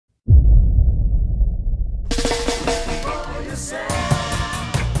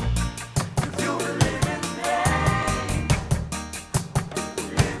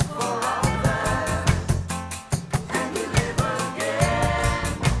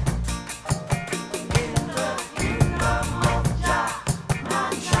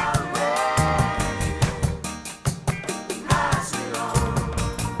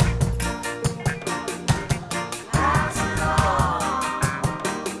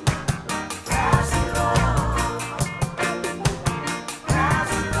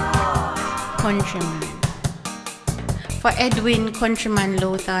Countryman. For Edwin Countryman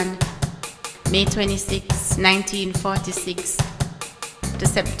Lowthan, May 26, 1946 to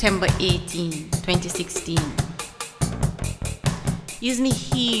September 18, 2016. Use me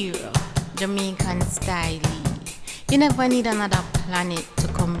hero, Jamaican style. You never need another planet to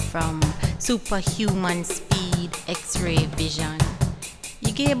come from. Superhuman speed, X-ray vision.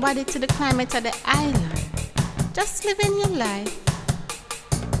 You gave body to the climate of the island. Just living your life.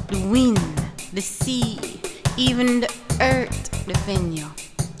 The wind, the sea, even the earth within you.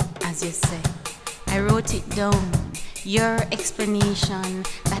 As you say, I wrote it down. Your explanation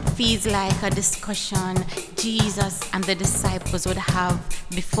that feels like a discussion Jesus and the disciples would have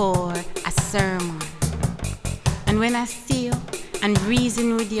before a sermon. And when I see you and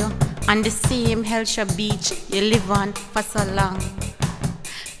reason with you on the same Hellshire beach you live on for so long,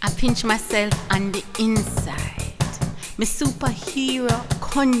 I pinch myself on the inside. My superhero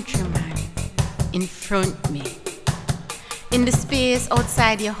countryman in front me. In the space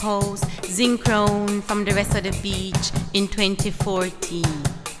outside your house, zinc round from the rest of the beach in 2014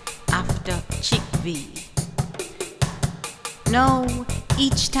 after Chick-V. Now,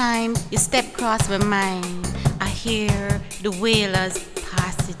 each time you step across my mind, I hear the whalers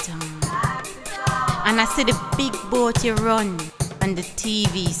pass it on. And I see the big boat you run on the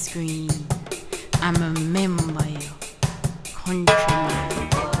TV screen. I remember you, countryman.